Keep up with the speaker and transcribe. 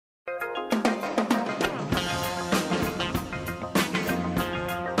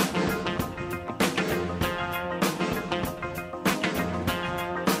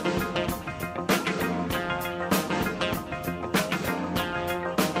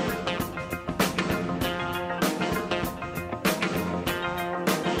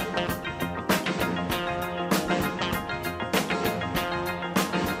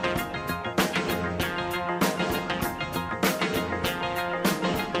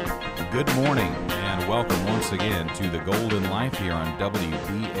Good morning and welcome once again to The Golden Life here on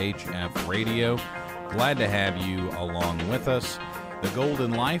WBHF Radio. Glad to have you along with us. The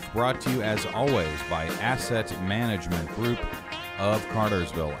Golden Life brought to you as always by Asset Management Group of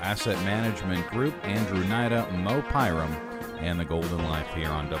Cartersville. Asset Management Group, Andrew Nida, Mo Pyram, and The Golden Life here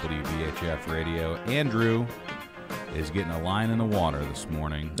on WBHF Radio. Andrew is getting a line in the water this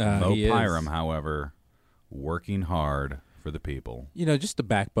morning. Mo Pyram, however, working hard for the people. You know, just the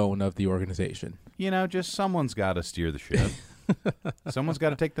backbone of the organization. You know, just someone's got to steer the ship. Someone's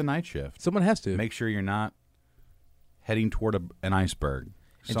got to take the night shift. Someone has to. Make sure you're not heading toward an iceberg.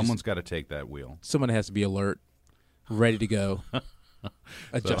 Someone's got to take that wheel. Someone has to be alert, ready to go,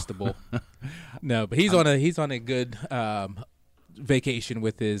 adjustable. No, but he's on a good vacation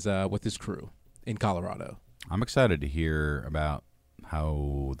with his crew in Colorado. I'm excited to hear about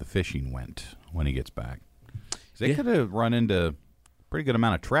how the fishing went when he gets back. They could have run into a pretty good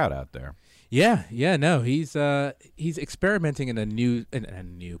amount of trout out there. Yeah, no, he's experimenting in a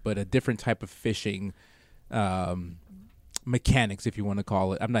different type of fishing mechanics, if you want to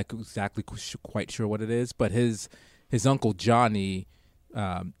call it. I'm not exactly quite sure what it is, but his uncle Johnny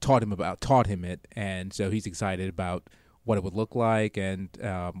taught him it, and so he's excited about what it would look like and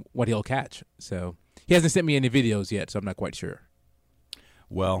what he'll catch. So he hasn't sent me any videos yet, so I'm not quite sure.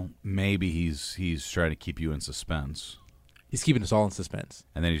 Well, maybe he's trying to keep you in suspense. He's keeping us all in suspense.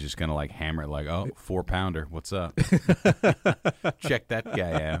 And then he's just going to like hammer it like, 4-pounder, what's up? Check that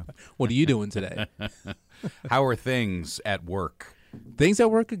guy out. What are you doing today? How are things at work? Things at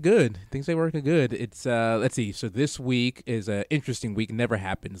work are good. It's, let's see. So this week is an interesting week. It never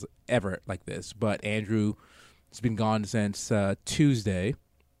happens ever like this. But Andrew has been gone since Tuesday.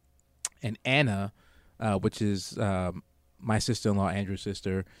 And Anna, which is my sister-in-law, Andrew's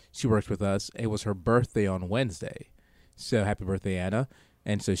sister, she works with us. It was her birthday on Wednesday. So happy birthday, Anna.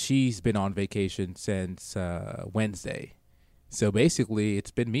 And so she's been on vacation since Wednesday. So basically, it's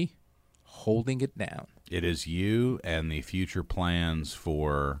been me holding it down. It is you and the future plans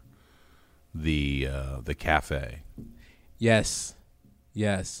for the cafe. Yes.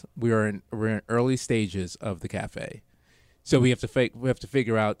 We're in early stages of the cafe. So we have to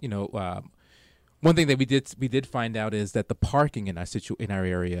figure out, one thing that we did find out is that the parking in our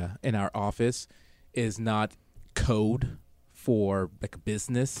area, in our office, is not code for like a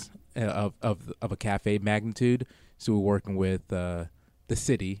business of a cafe magnitude. So we're working with the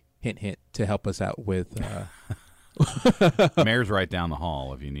city, hint, to help us out with. Mayor's right down the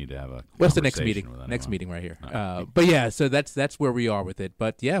hall if you need to have a. What's the next meeting? Next meeting right here. But yeah, so that's where we are with it.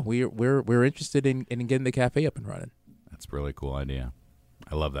 But yeah, we're interested in getting the cafe up and running. That's a really cool idea.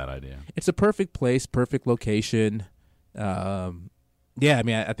 I love that idea. It's a perfect place, perfect location. I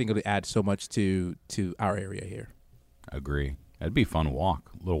think it'll add so much to our area here. Agree. It'd be a fun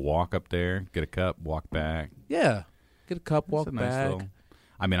walk. A little walk up there, get a cup, walk back. Yeah. Get a cup, walk nice back.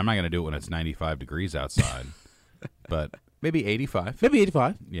 I'm not going to do it when it's 95 degrees outside, but maybe 85. Maybe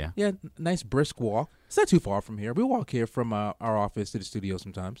 85. Yeah. Yeah, nice brisk walk. It's not too far from here. We walk here from our office to the studio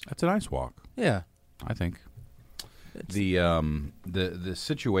sometimes. That's a nice walk. Yeah. I think. The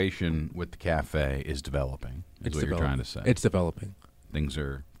situation with the cafe is developing. You're trying to say. It's developing. Things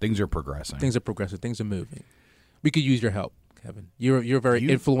are progressing. Things are progressing. Things are moving. We could use your help, Kevin. You're a very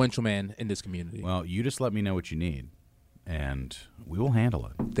influential man in this community. Well, you just let me know what you need, and we will handle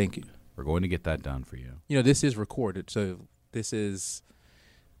it. Thank you. We're going to get that done for you. You know, this is recorded, so this is.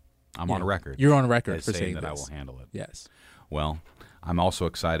 I'm on record. You're on record for saying that this. I will handle it. Yes. Well, I'm also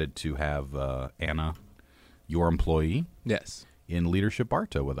excited to have Anna, your employee. Yes. In Leadership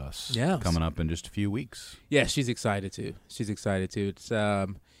Bartow with us. Yeah. Coming up in just a few weeks. Yeah, she's excited too. It's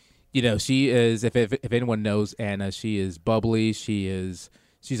she is if anyone knows Anna, she is bubbly. She's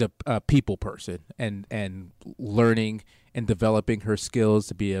a people person and learning and developing her skills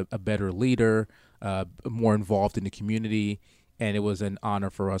to be a better leader, more involved in the community. And it was an honor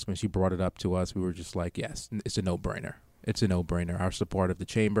for us when she brought it up to us. We were just like, yes, it's a no-brainer. It's a no-brainer. Our support of the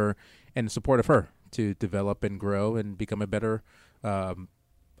chamber and the support of her to develop and grow and become a better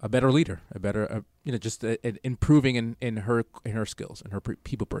leader, improving in her skills and her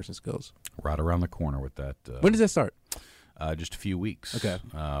people person skills. Right around the corner with that. When does that start? Just a few weeks. Okay.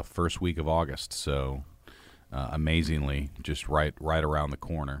 First week of August. So amazingly, just right around the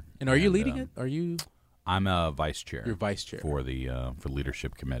corner. And are you leading it? Are you? I'm a vice chair. You're vice chair for the for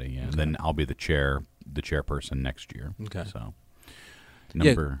leadership committee, and then I'll be the chairperson next year. Okay. So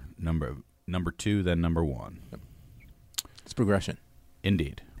number two, then number one. It's progression.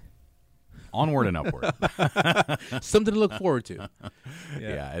 Indeed. Onward and upward. Something to look forward to.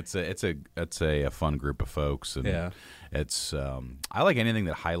 Yeah, it's a fun group of folks, and Yeah. it's I like anything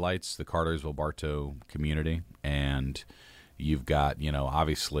that highlights the Cartersville Bartow community, and you've got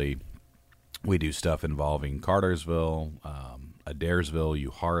obviously we do stuff involving Cartersville, Adairsville,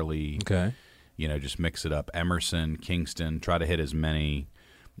 Harley. Okay. Just mix it up. Emerson, Kingston, try to hit as many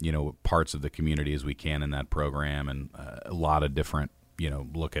parts of the community as we can in that program, and a lot of different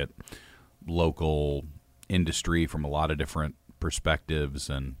look at local industry from a lot of different perspectives,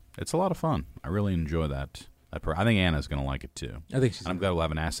 and it's a lot of fun. I really enjoy that. I think Anna's going to like it too. I think she's. I'm glad we'll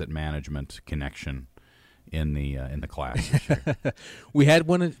have an asset management connection in the class this year. We had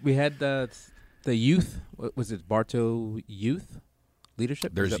the youth. What was it? Bartow Youth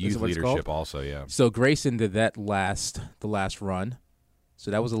Leadership. There's is that youth what it's called? leadership also, yeah. So Grayson did that the last run. So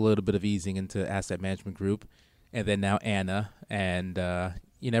that was a little bit of easing into asset management group, and then now Anna, and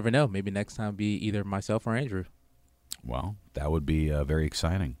you never know. Maybe next time be either myself or Andrew. Well, that would be very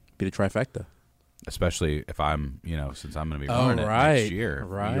exciting. Be the trifecta. Especially if I'm, since I'm going to be Oh, running right, it next year.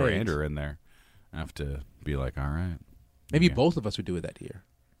 right. You or Andrew are in there. I have to be like, all right. Maybe Okay. both of us would do it that year.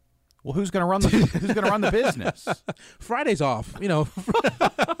 Well, who's going to run the business? Fridays off,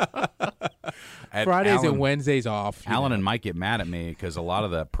 At Fridays Alan, and Wednesdays off. Alan and Mike get mad at me because a lot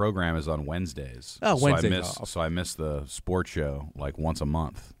of the program is on Wednesdays. Oh, so Wednesdays off. So I miss the sports show like once a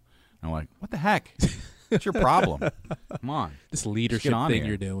month. And I'm like, what the heck? What's your problem? Come on. this leadership on thing here.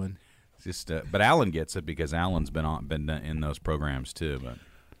 you're doing. It's just, but Alan gets it because Alan's been in those programs too. But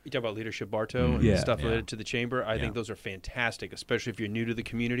You talk about Leadership Bartow and Yeah. stuff Yeah. related to the chamber. I Yeah. think those are fantastic, especially if you're new to the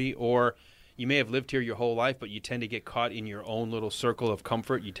community or you may have lived here your whole life, but you tend to get caught in your own little circle of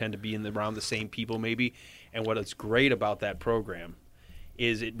comfort. You tend to be around the same people maybe. And what is great about that program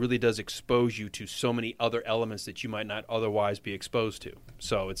is it really does expose you to so many other elements that you might not otherwise be exposed to.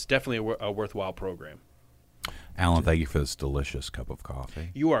 So it's definitely a worthwhile program. Alan, thank you for this delicious cup of coffee.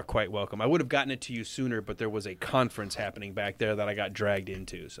 You are quite welcome. I would have gotten it to you sooner, but there was a conference happening back there that I got dragged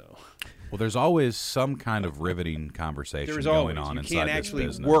into. So Well, there's always some kind of riveting conversation there's going always on you inside can't this actually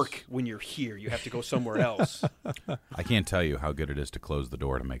business. work when you're here. You have to go somewhere else. I can't tell you how good it is to close the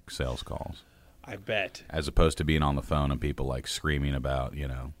door to make sales calls, I bet. as opposed to being on the phone and people like screaming about,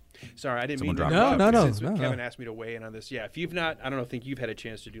 Sorry, I didn't Someone mean to dropped interrupt, No, but no, since no, Kevin no. asked me to weigh in on this. Yeah, if you've not, I don't think you've had a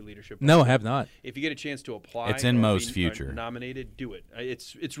chance to do leadership. No, I have not. If you get a chance to apply, It's in or Mo's be future. Nominated, do it.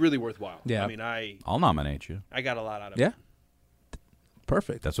 It's really worthwhile. Yeah. I mean, I I'll nominate you. got a lot out of Yeah. it.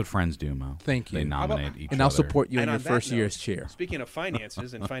 Perfect. That's what friends do, Mo. Thank you. They How nominate each and other. I'll support you in And your on that first note, year's chair. Speaking of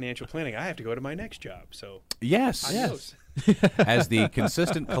finances and financial planning, I have to go to my next job. So Yes. adios. As the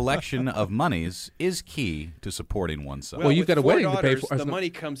consistent collection of monies is key to supporting oneself. Well, you've with got a 4 wedding to pay daughters, for. The money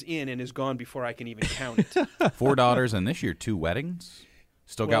comes in and is gone before I can even count it. 4 daughters, and this year 2 weddings.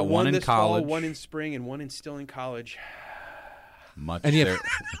 Still Well, got one in this college. fall, one in spring, and one still in college. Much And you there- have,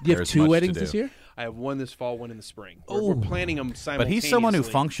 you have there's 2 much to weddings do. this year? I have one this fall, one in the spring. We're planning them But simultaneously. he's someone who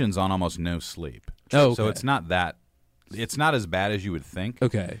functions on almost no sleep. Oh, So okay. it's not as bad as you would think.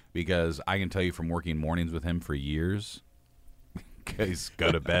 Okay. Because I can tell you from working mornings with him for years, he's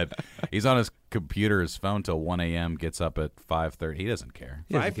go to bed. He's on his computer, his phone till 1 a.m., gets up at 5:30. He doesn't care.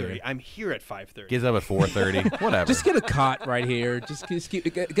 5:30. I'm here at 5:30. Gets up at 4:30, whatever. Just get a cot right here. Just get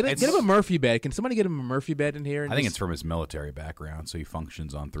him a Murphy bed. Can somebody get him a Murphy bed in here? I think it's from his military background, so he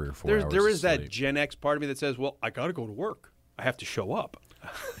functions on 3 or 4 hours There of is that sleep. Gen X part of me that says, "Well, I got to go to work. I have to show up.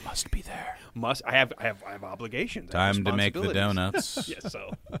 Must be there. I have obligations. I have Time to make the responsibilities." donuts. Yes.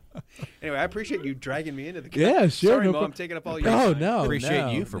 So anyway, I appreciate you dragging me into the. Yeah, sure, Sorry, no Mo, pro- I'm taking up all your. Oh time. no! Appreciate no,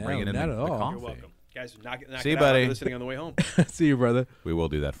 you for no, bringing in not the at all. coffee. You're welcome, guys. Knock See you, it out. buddy. I'm listening on the way home. See you, brother. We will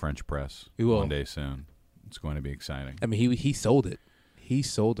do that French press We will. one day soon. It's going to be exciting. I mean, he sold it. He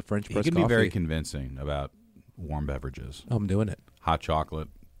sold the French He press can coffee. be very convincing about warm beverages, Oh, I'm doing it. hot chocolate.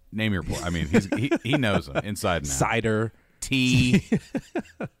 Name your. I mean, he knows them inside and out. Cider. Tea.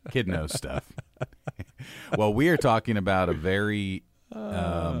 Kid knows stuff. Well, we are talking about a very,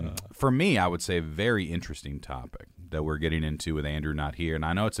 for me, I would say, very interesting topic that we're getting into with Andrew not here. And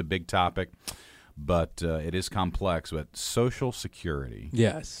I know it's a big topic, but it is complex. But Social Security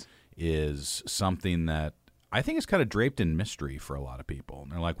Yes. is something that I think is kind of draped in mystery for a lot of people.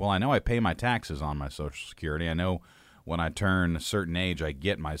 And they're like, well, I know I pay my taxes on my Social Security. I know when I turn a certain age, I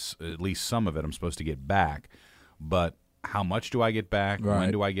get at least some of it I'm supposed to get back. But how much do I get back? When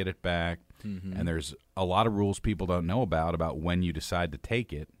Right. do I get it back? And there's a lot of rules people don't know about when you decide to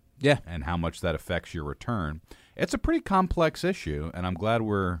take it Yeah. and how much that affects your return. It's a pretty complex issue, and I'm glad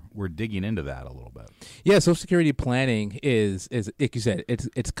we're digging into that a little bit. Yeah. Social Security planning is like you said,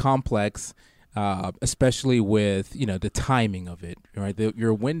 it's complex. especially with the timing of it. Right,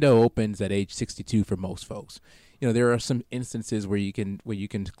 your window opens at age 62 for most folks. There are some instances where you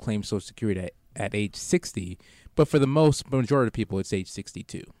can claim Social Security at age 60, but for the majority of people, it's age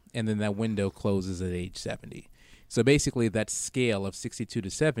 62, and then that window closes at age 70. So basically, that scale of 62 to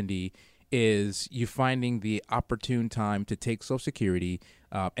 70 is you finding the opportune time to take Social Security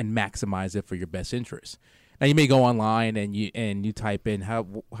and maximize it for your best interest. Now, you may go online and you type in how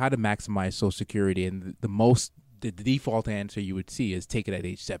to maximize Social Security, and the default answer you would see is take it at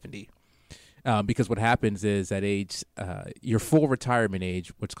age 70. Because what happens is at age your full retirement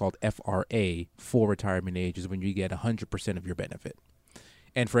age, what's called FRA, full retirement age, is when you get 100% of your benefit.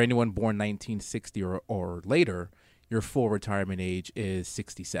 And for anyone born 1960 or later, your full retirement age is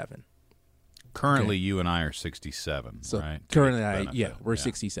 67. Currently, you and I are 67, so right? Currently, we're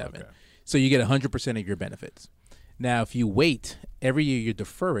 67. Okay. So you get 100% of your benefits. Now, if you wait, every year you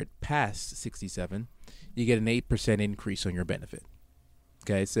defer it past 67, you get an 8% increase on your benefit.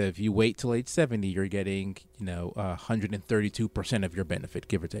 Okay, so if you wait till age 70, you're getting 132% of your benefit,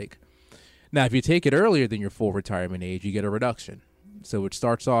 give or take. Now, if you take it earlier than your full retirement age, you get a reduction. So it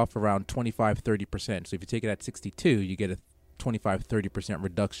starts off around 25-30%. So if you take it at 62, you get a 25-30%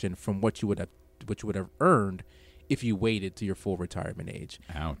 reduction from what you would have earned if you waited to your full retirement age.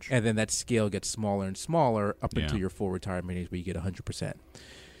 Ouch. And then that scale gets smaller and smaller up until your full retirement age, where you get 100%.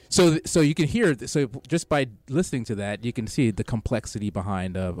 So you can hear, so just by listening to that, you can see the complexity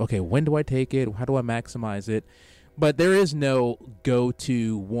behind okay, when do I take it? How do I maximize it? But there is no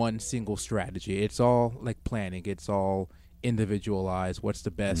go-to one single strategy. It's all like planning. It's all individualized. What's the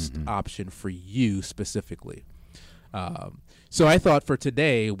best option for you specifically? So I thought for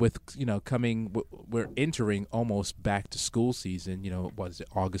today, with we're entering almost back to school season. Was it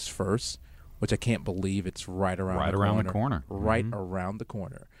August 1st? Which I can't believe it's right around the corner. Right around the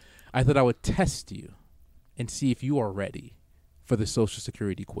corner. I thought I would test you and see if you are ready for the Social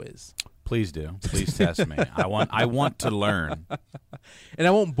Security quiz. Please do. Please test me. I want to learn. And I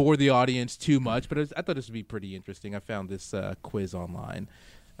won't bore the audience too much, but I thought this would be pretty interesting. I found this quiz online.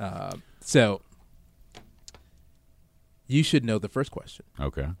 So you should know the first question.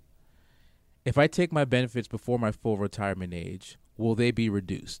 Okay. If I take my benefits before my full retirement age, will they be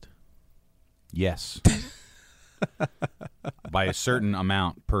reduced? Yes. By a certain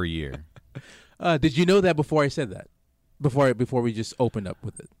amount per year. Did you know that before I said that? Before we just opened up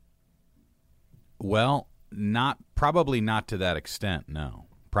with it? Well, probably not to that extent, no.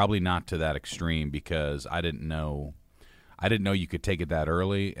 Probably not to that extreme, because I didn't know you could take it that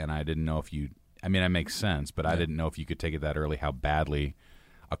early, and I didn't know if you, I mean, that makes sense, but I didn't know if you could take it that early, how badly.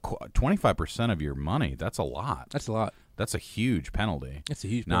 25% of your money, that's a lot. That's a lot. That's a huge penalty. That's a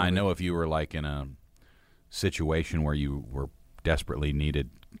huge penalty. Now, I know if you were like in a situation where you were desperately needed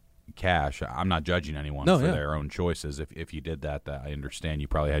cash, I'm not judging anyone for their own choices. If you did that, I understand you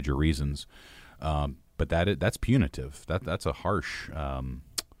probably had your reasons. But that's punitive. That's a harsh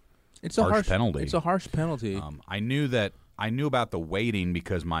harsh penalty. It's a harsh penalty. I knew about the waiting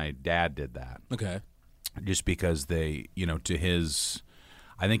because my dad did that. Okay. Just because they, to his,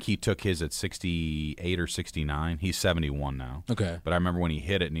 I think he took his at 68 or 69. He's 71 now. Okay. But I remember when he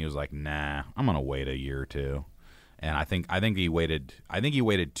hit it and he was like, "Nah, I'm going to wait a year or two." And I think he waited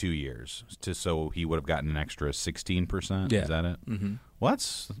 2 years so he would have gotten an extra 16%. Yeah. Is that it? Mm-hmm. Well,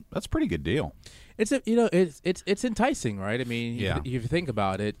 that's a pretty good deal. It's it's enticing, right? I mean, if you think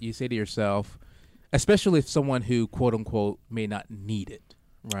about it, you say to yourself, especially if someone who quote unquote may not need it,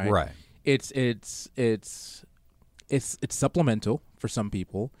 right? Right. It's supplemental for some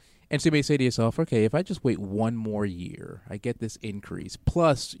people. And so you may say to yourself, okay, if I just wait one more year, I get this increase.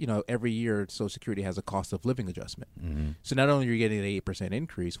 Plus, every year Social Security has a cost of living adjustment. Mm-hmm. So not only are you getting an 8%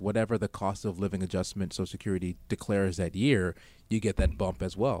 increase, whatever the cost of living adjustment Social Security declares that year, you get that bump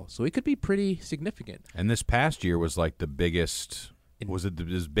as well. So it could be pretty significant. And this past year was like the biggest. Was it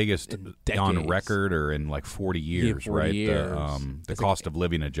the biggest on record or in like 40 years, 40 right? Years. The cost of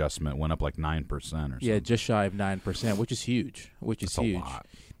living adjustment went up like 9% or something. Yeah, just shy of 9%, which is huge. That's a lot.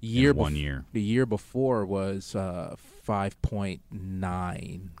 In 1 year. The year before was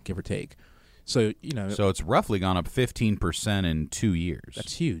 5.9, give or take. So, So it's roughly gone up 15% in 2 years.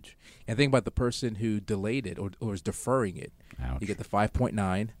 That's huge. And think about the person who delayed it or is deferring it. Ouch. You get the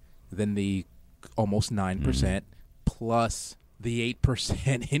 5.9, then the almost 9%, plus the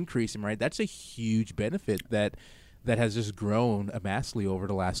 8% increase, right? That's a huge benefit that has just grown massively over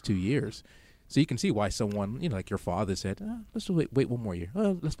the last 2 years. So you can see why someone, like your father said, let's wait one more year.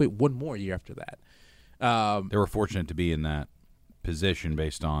 Let's wait one more year after that. They were fortunate to be in that position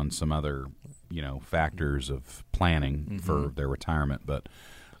based on some other, factors of planning for their retirement. But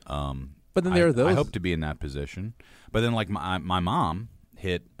But then there are those. I hope to be in that position. But then, like my mom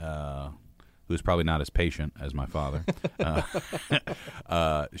hit, who's probably not as patient as my father.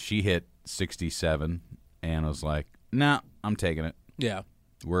 She hit 67 and was like, "Nah, I'm taking it." Yeah.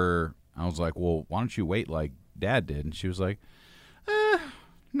 I was like, "Well, why don't you wait like Dad did?" And she was like,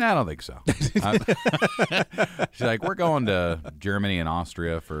 "No, I don't think so." She's like, "We're going to Germany and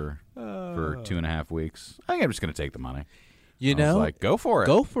Austria for 2.5 weeks. I think I'm just going to take the money." You I know, was like, "Go for it.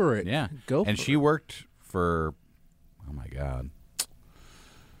 Go for it. Yeah. Go And for she it. worked for, oh my God.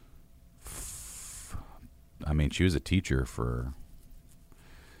 I mean, she was a teacher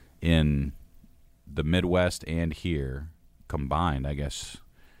in the Midwest and here combined. I guess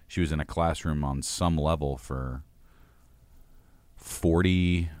she was in a classroom on some level for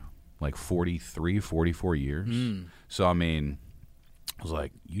 43, 44 years. So, I mean, I was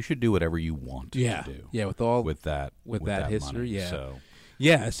like, you should do whatever you want to do. Yeah, with that history, money. yeah. So,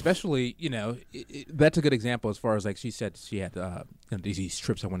 yeah, especially, that's a good example as far as, like she said, she had these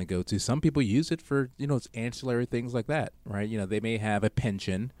trips I want to go to. Some people use it for, it's ancillary things like that, right? They may have a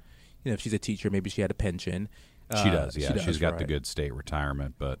pension. If she's a teacher, maybe she had a pension. she does, yeah. She's got the right. good state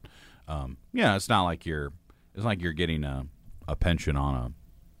retirement. But, it's not like you're getting a pension on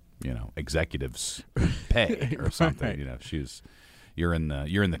a, executive's pay or something. Right. You're in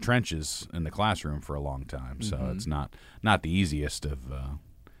the trenches in the classroom for a long time, so it's not the easiest of.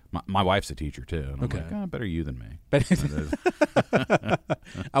 My wife's a teacher too, and I'm like, better you than me.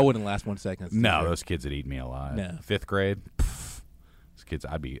 I wouldn't last 1 second. No, those kids would eat me alive. No. 5th grade, those kids,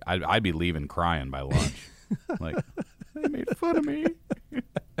 I'd be leaving crying by lunch. Like, they made fun of me.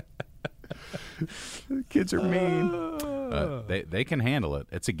 The kids are mean. They can handle it.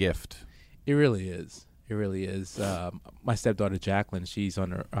 It's a gift. It really is. It really is. My stepdaughter Jacqueline, she's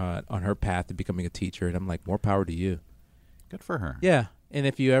on her path to becoming a teacher, and I'm like, more power to you. Good for her. Yeah, and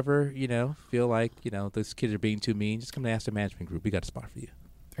if you ever, feel like those kids are being too mean, just come to Ask the Management Group. We got a spot for you.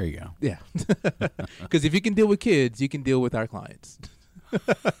 There you go. Yeah, because if you can deal with kids, you can deal with our clients.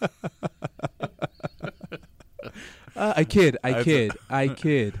 I kid.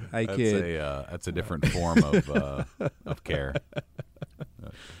 That's a different form of care.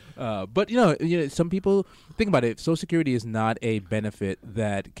 But some people think about it. Social Security is not a benefit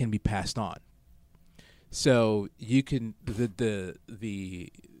that can be passed on. So you can the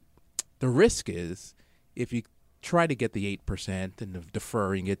risk is if you try to get the 8% and of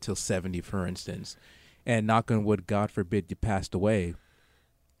deferring it till 70, for instance, and knock on wood, God forbid, you passed away.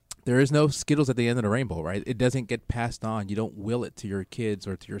 There is no Skittles at the end of the rainbow, right? It doesn't get passed on. You don't will it to your kids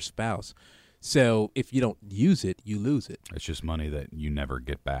or to your spouse. So if you don't use it, you lose it. It's just money that you never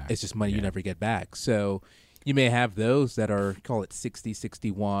get back. It's just money you never get back. So you may have those that are, call it 60,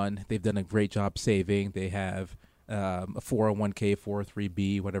 61. They've done a great job saving. They have a 401k,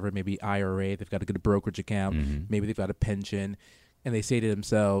 403b, whatever, maybe IRA. They've got a good brokerage account. Mm-hmm. Maybe they've got a pension. And they say to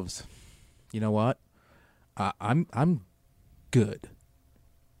themselves, you know what? I'm good.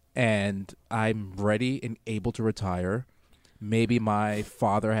 And I'm ready and able to retire. Maybe my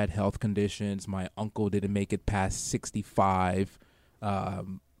father had health conditions. My uncle didn't make it past 65.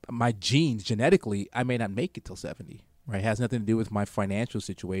 My genes, genetically, I may not make it till 70. Right? It has nothing to do with my financial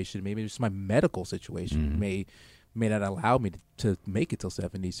situation. Maybe just my medical situation may not allow me to make it till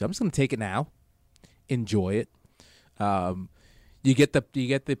 70. So I'm just going to take it now, enjoy it. You get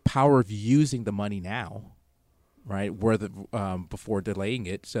the power of using the money now, right? Before delaying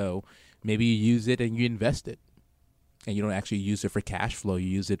it. So maybe you use it and you invest it. And you don't actually use it for cash flow. You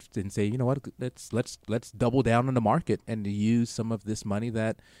use it and say, you know what, let's double down on the market and use some of this money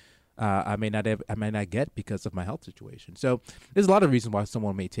that I may not get because of my health situation. So there's a lot of reasons why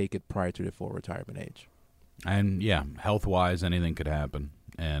someone may take it prior to their full retirement age. And health wise, anything could happen.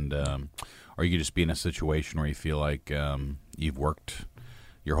 And or you could just be in a situation where you feel like you've worked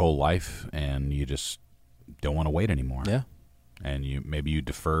your whole life and you just don't want to wait anymore. Yeah. And maybe you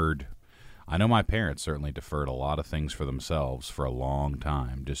deferred. I know my parents certainly deferred a lot of things for themselves for a long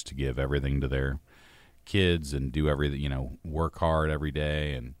time just to give everything to their kids and do everything, work hard every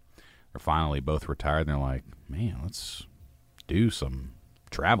day. And they're finally both retired. And they're like, man, let's do some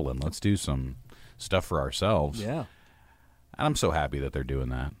traveling. Let's do some stuff for ourselves. Yeah. And I'm so happy that they're doing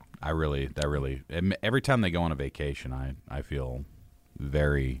that. Every time they go on a vacation, I feel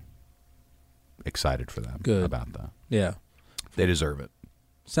very excited for them about that. Yeah. They deserve it.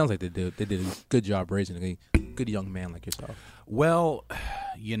 Sounds like they did a good job raising a good young man like yourself. Well,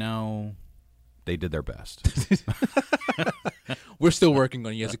 they did their best. We're still working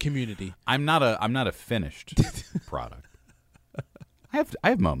on you as a community. I'm not a finished product. I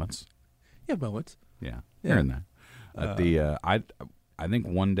have moments. You have moments. Yeah, here and there. I I think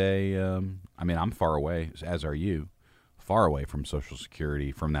one day, I mean, I'm far away, as are you, far away from Social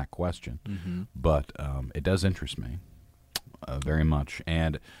Security from that question. Mm-hmm. But it does interest me very much.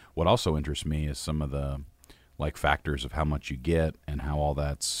 And what also interests me is some of the factors of how much you get and how all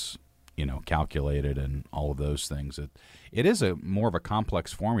that's calculated and all of those things. It is a more of a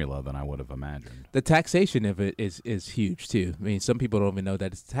complex formula than I would have imagined. The taxation of it is huge too. I mean, some people don't even know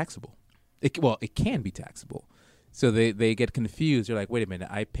that it's taxable. It can be taxable. So they get confused. They're like, wait a minute,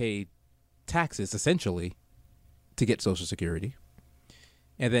 I pay taxes essentially to get Social Security.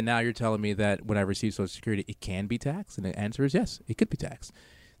 And then now you're telling me that when I receive Social Security, it can be taxed? And the answer is yes, it could be taxed.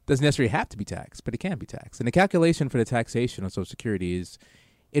 Doesn't necessarily have to be taxed, but it can be taxed. And the calculation for the taxation on Social Security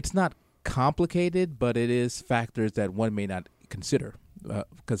it's not complicated, but it is factors that one may not consider.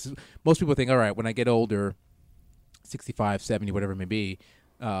 Because most people think, all right, when I get older, 65, 70, whatever it may be,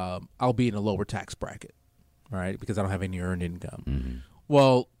 I'll be in a lower tax bracket, right? Because I don't have any earned income. Mm-hmm.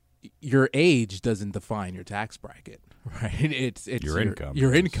 Well, your age doesn't define your tax bracket, right? It's your income.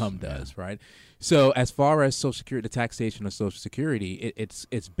 Your income does, right? So as far as Social Security, the taxation of Social Security, it's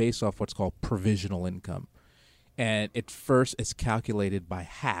based off what's called provisional income, and it first is calculated by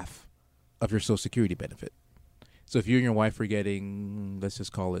half of your Social Security benefit. So if you and your wife are getting, let's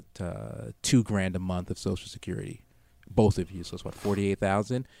just call it $2,000 a month of Social Security, both of you, so it's what,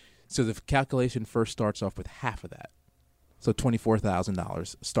 $48,000. So the calculation first starts off with half of that. So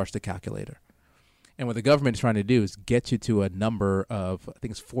 $24,000 starts the calculator. And what the government is trying to do is get you to a number of, I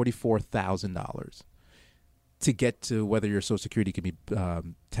think it's $44,000 to get to whether your Social Security can be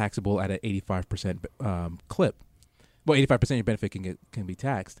taxable at an 85% clip. Well, 85% of your benefit can be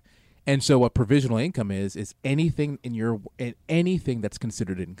taxed. And so what provisional income is anything anything that's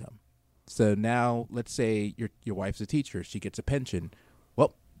considered income. So now let's say your wife's a teacher, she gets a pension.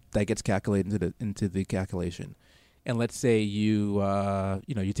 Well, that gets calculated into the calculation. And let's say you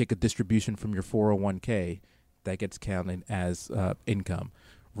take a distribution from your 401k, that gets counted as income.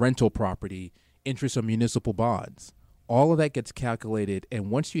 Rental property, interest on municipal bonds, all of that gets calculated.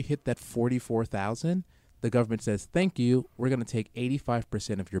 And once you hit that $44,000, the government says, "Thank you. We're going to take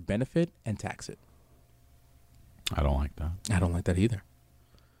 85% of your benefit and tax it." I don't like that. I don't like that either.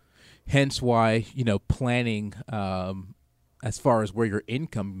 Hence why planning as far as where your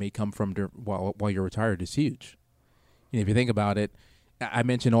income may come from while you're retired is huge. If you think about it, I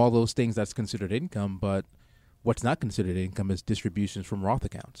mentioned all those things that's considered income, but what's not considered income is distributions from Roth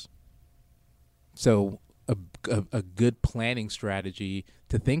accounts. So a good planning strategy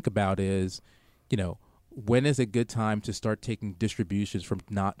to think about is, when is a good time to start taking distributions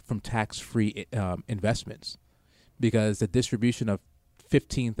from tax-free investments? Because the distribution of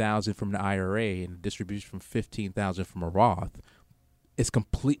 $15,000 from the IRA and the distribution from $15,000 from a Roth is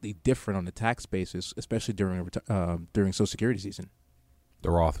completely different on the tax basis, especially during Social Security season. The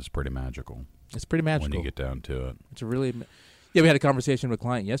Roth is pretty magical. It's pretty magical when you get down to it. It's we had a conversation with a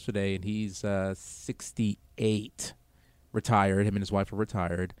client yesterday, and he's 68, retired. Him and his wife are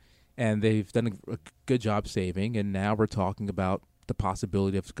retired, and they've done a good job saving. And now we're talking about the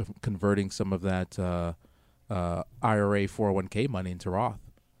possibility of converting some of that IRA 401k money into Roth,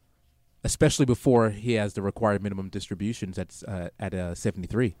 especially before he has the required minimum distributions at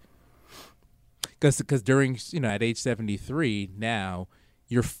 73. Because during at age 73 now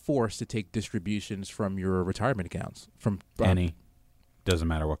you're forced to take distributions from your retirement accounts from any, doesn't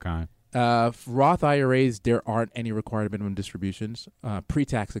matter what kind. Roth IRAs, there aren't any required minimum distributions.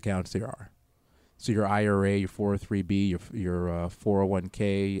 Pre-tax accounts there are. So your IRA, your 403b, your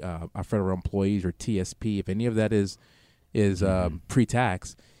 401k, our federal employees, your TSP, if any of that is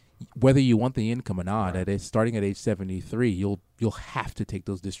pre-tax, whether you want the income or not, starting at age 73, you'll have to take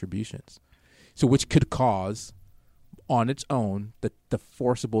those distributions. So which could cause, on its own, the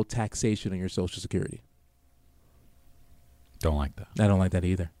forcible taxation on your Social Security. Don't like that. I don't like that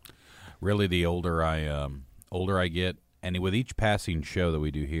either. Really, the older I get, and with each passing show that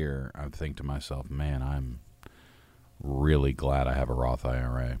we do here, I think to myself, man, I'm really glad I have a Roth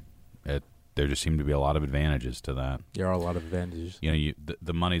IRA. There just seem to be a lot of advantages to that. There are a lot of advantages.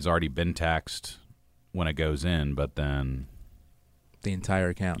 The money's already been taxed when it goes in, but then the entire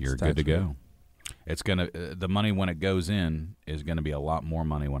account, you're good to go. It's the money when it goes in is gonna be a lot more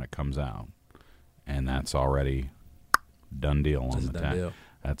money when it comes out, and that's already done deal on the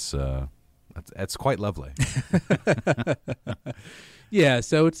tax. That's quite lovely. Yeah,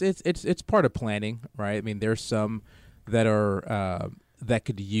 so it's part of planning, right? I mean, there's some that are that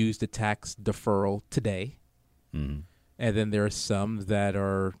could use the tax deferral today, mm-hmm. and then there are some that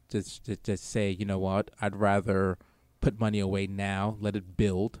are just say, you know what, I'd rather put money away now, let it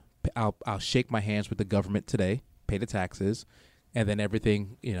build. I'll shake my hands with the government today, pay the taxes, and then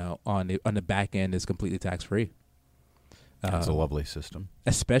everything on the back end is completely tax free. That's a lovely system.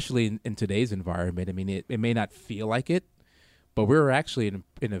 Especially in today's environment. I mean, it may not feel like it, but we're actually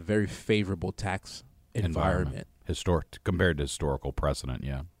in a very favorable tax environment. Historic compared to historical precedent,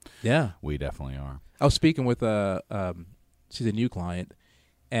 yeah. Yeah. We definitely are. I was speaking with she's a new client,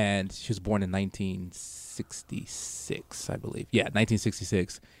 and she was born in 1966, I believe. Yeah,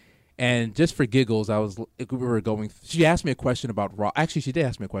 1966. And just for giggles, she asked me a question about Roth. Actually, she did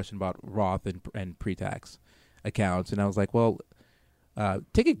ask me a question about Roth and pre-tax accounts, and I was like, well,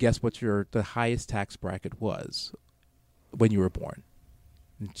 take a guess what the highest tax bracket was when you were born.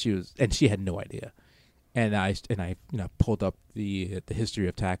 And she had no idea. And I pulled up the history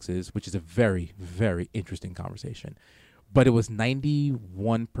of taxes, which is a very, very interesting conversation. But it was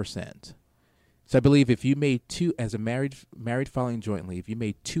 91%. So I believe if you made as a married filing jointly, if you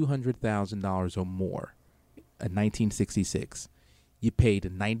made $200,000 or more in 1966, you paid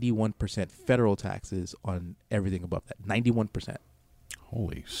 91% federal taxes on everything above that. 91%.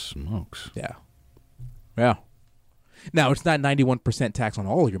 Holy smokes! Yeah. Now it's not 91% tax on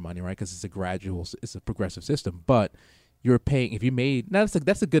all of your money, right? Because it's a progressive system. But you're paying if you made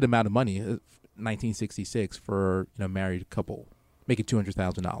that's a good amount of money. 1966 for a married couple making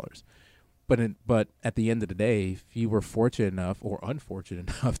 $200,000. But at the end of the day, if you were fortunate enough or unfortunate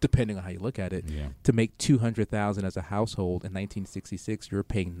enough, depending on how you look at it, to make $200,000 as a household in 1966, you're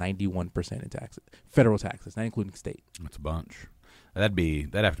paying 91% in taxes, federal taxes, not including state. That's a bunch.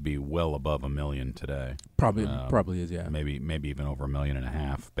 That'd have to be well above $1 million today. Probably is, yeah. Maybe even over $1.5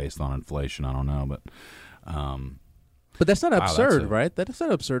 million based on inflation. I don't know, but that's not absurd, right? That's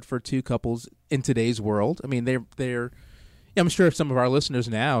not absurd for two couples in today's world. I mean, they're. Yeah, I'm sure if some of our listeners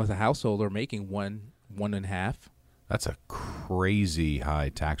now as a household are making 1.5. That's a crazy high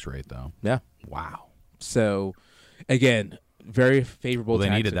tax rate, though. Yeah. Wow. So, again, very favorable. Well, they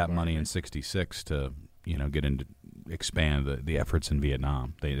tax needed that money in '66 to expand the efforts in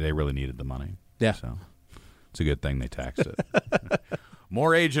Vietnam. They really needed the money. Yeah. So it's a good thing they taxed it.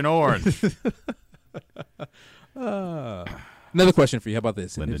 More Agent Orange. Another question for you. How about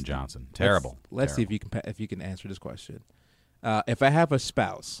this? Lyndon Johnson. Terrible. Let's see if you can answer this question. If I have a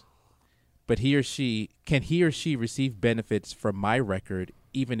spouse, but he or she receive benefits from my record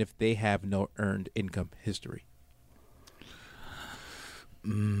even if they have no earned income history?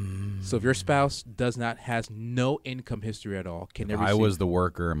 So if your spouse has no income history at all, can they receive? I was the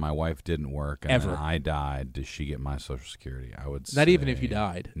worker and my wife didn't work and Ever. then I died, does she get my Social Security? I would Not say, even if you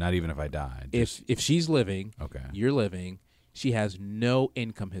died. Not even if I died. If she's living, okay. You're living, she has no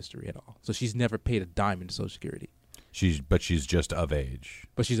income history at all. So she's never paid a dime into Social Security. She's just of age.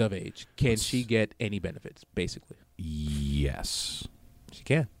 But she's of age. Can she get any benefits, basically? Yes. She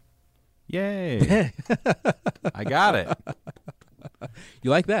can. Yay. I got it.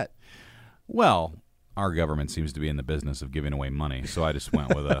 You like that? Well, our government seems to be in the business of giving away money, so I just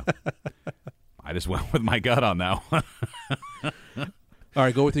went with my gut on that one. All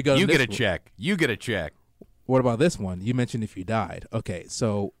right, go with your gut. You get a check. You get a check. What about this one? You mentioned if you died. Okay,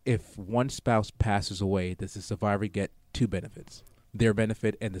 so if one spouse passes away, does the survivor get two benefits? Their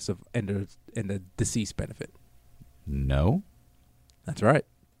benefit and the deceased benefit? No. That's right.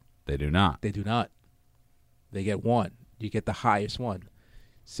 They do not. They do not. They get one. You get the highest one.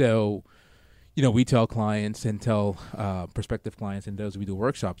 So, we tell clients and tell prospective clients and those we do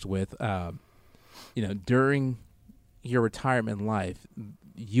workshops with, during your retirement life,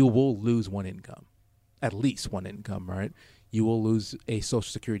 you will lose one income. At least one income, right? You will lose a Social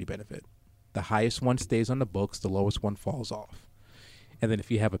Security benefit. The highest one stays on the books, the lowest one falls off. And then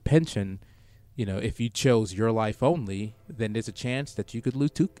if you have a pension, if you chose your life only, then there's a chance that you could lose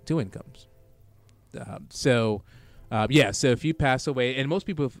two incomes. So if you pass away, and most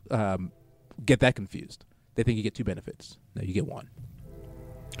people get that confused. They think you get two benefits. No, you get one.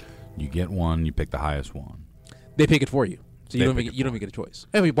 You get one, you pick the highest one. They pick it for you. So you don't even get a choice.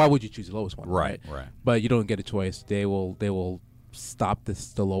 I mean, why would you choose the lowest one? Right. But you don't get a choice. They will stop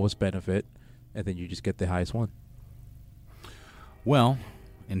the lowest benefit, and then you just get the highest one. Well,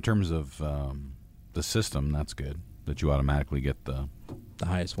 in terms of the system, that's good that you automatically get the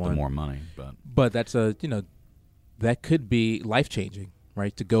highest one, the more money. But that's that could be life changing,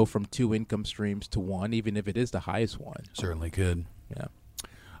 right? To go from two income streams to one, even if it is the highest one. Certainly could. Yeah.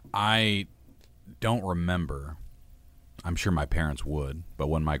 I don't remember. I'm sure my parents would, but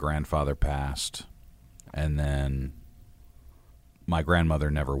when my grandfather passed and then my grandmother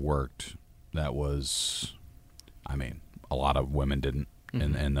never worked, that was, a lot of women didn't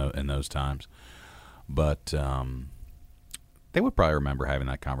in those times. But they would probably remember having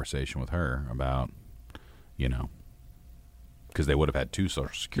that conversation with her about, because they would have had 2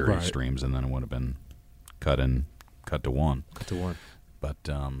 Social Security Right. streams, and then it would have been cut to one. Cut to one. But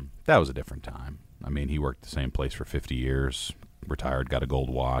that was a different time. I mean, he worked the same place for 50 years, retired, got a gold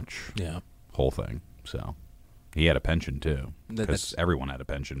watch, Yeah. whole thing. So he had a pension too, because That's- everyone had a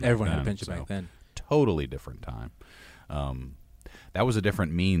pension. Everyone back had a then, pension so back then. Totally different time. That was a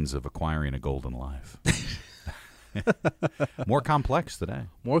different means of acquiring a golden life. More complex today.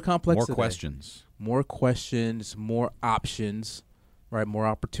 More complex. More today. questions. More questions, more options, right? More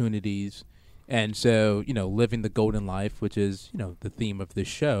opportunities. And so, living the golden life, which is, the theme of this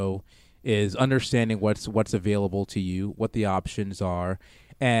show, is understanding what's available to you, what the options are,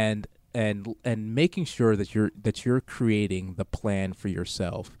 and making sure that you're creating the plan for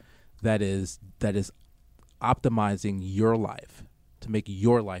yourself that is optimizing your life to make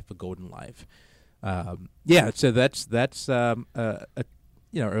your life a golden life. So that's a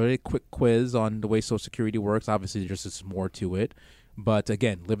really quick quiz on the way Social Security works. Obviously, there's just more to it, but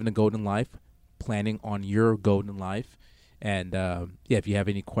again, living a golden life, planning on your golden life, and if you have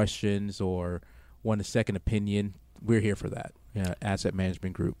any questions or want a second opinion, we're here for that. Asset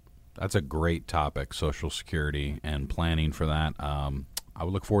Management Group. That's a great topic, Social Security and planning for that. I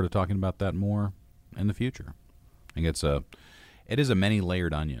would look forward to talking about that more in the future. I think it is a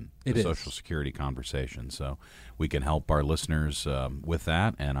many-layered onion, It the is. Social Security conversation. So we can help our listeners with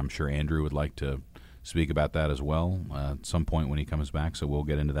that, and I'm sure Andrew would like to speak about that as well at some point when he comes back. So we'll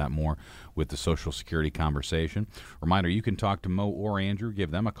get into that more with the Social Security conversation. Reminder, you can talk to Mo or Andrew. Give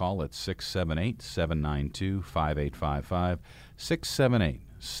them a call at 678-792-5855,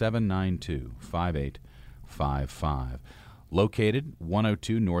 678-792-5855. Located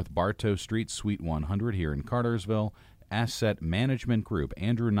 102 North Bartow Street, Suite 100 here in Cartersville. Asset Management Group.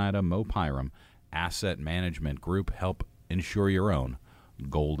 Andrew Nida, Mo Pyram. Asset Management Group. Help ensure your own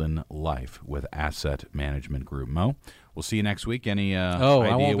golden life with Asset Management Group. Mo, we'll see you next week. Any I won't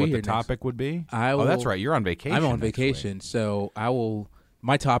idea be what here the topic would be? I that's will- right. You're on vacation. I'm on next week. vacation, so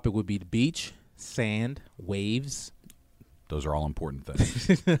my topic would be the beach, sand, waves, Those are all important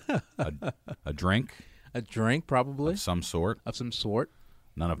things. a drink a drink probably of some sort. of some sort.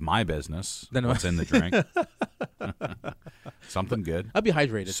 None of my business. None of What's in the drink? Something good. I'll be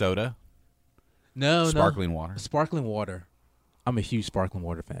hydrated. Soda. No, Sparkling water. Sparkling water. I'm a huge sparkling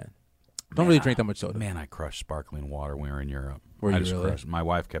water fan. Don't really drink that much soda. Man, I crushed sparkling water when we were in Europe. Were I you just really? crushed. My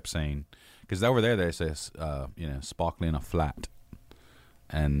wife kept saying, because over there they say, sparkling a flat,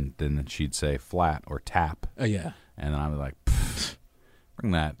 and then she'd say flat or tap, Oh yeah. and then I was like, "Pfft,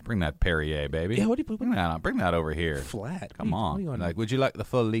 bring that Perrier, baby. Yeah, what do you- bring that over here. Flat. Come What on. are you Like, would you like the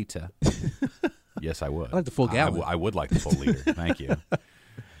full liter? Yes, I would. I like the full gallon. I would like the full liter. Thank you.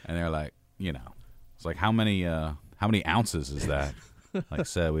 And they're like, it's like how many ounces is that? Like,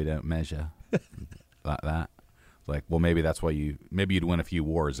 so we don't measure like that. It's like, well, maybe that's why maybe you'd win a few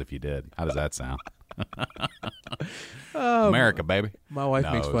wars if you did. How does that sound? America, baby. My wife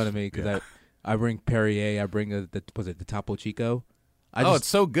No, makes it fun was- of me because yeah. I bring Perrier. I bring the Topo Chico. It's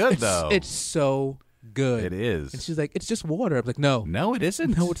so good though. It's so good. It is. And she's like, it's just water. I'm like, no, No, it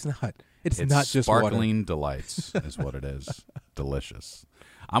isn't. no, it's not. It's It's not just water. sparkling delights is what it is. Delicious.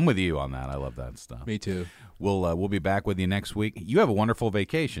 I'm with you on that. I love that stuff. Me too. We'll be back with you next week. You have a wonderful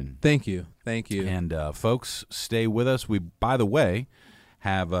vacation. Thank you. And folks, stay with us. We, by the way,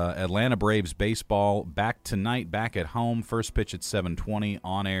 have Atlanta Braves baseball back tonight, back at home. First pitch at 7:20,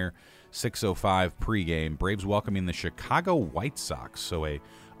 on air 6:05 pregame. Braves welcoming the Chicago White Sox. So a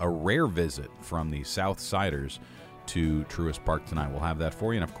rare visit from the South Siders to Truist Park tonight. We'll have that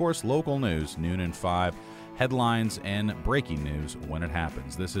for you. And, of course, local news, noon and 5, headlines and breaking news when it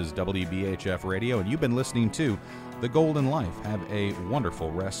happens. This is WBHF Radio, and you've been listening to The Golden Life. Have a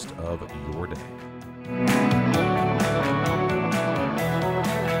wonderful rest of your day.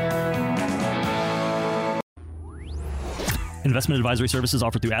 Investment advisory services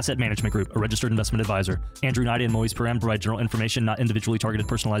offered through Asset Management Group, a registered investment advisor. Andrew Nida and Moise Param provide general information, not individually targeted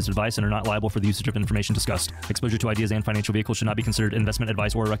personalized advice, and are not liable for the usage of information discussed. Exposure to ideas and financial vehicles should not be considered investment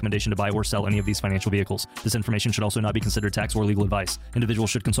advice or a recommendation to buy or sell any of these financial vehicles. This information should also not be considered tax or legal advice. Individuals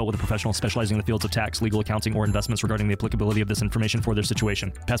should consult with a professional specializing in the fields of tax, legal accounting, or investments regarding the applicability of this information for their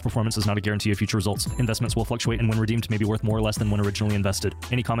situation. Past performance is not a guarantee of future results. Investments will fluctuate and when redeemed may be worth more or less than when originally invested.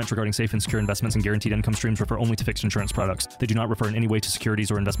 Any comments regarding safe and secure investments and guaranteed income streams refer only to fixed insurance products. They do not refer in any way to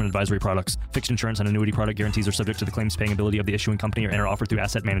securities or investment advisory products. Fixed insurance and annuity product guarantees are subject to the claims paying ability of the issuing company and are offered through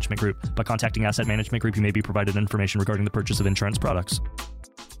Asset Management Group. By contacting Asset Management Group, you may be provided information regarding the purchase of insurance products.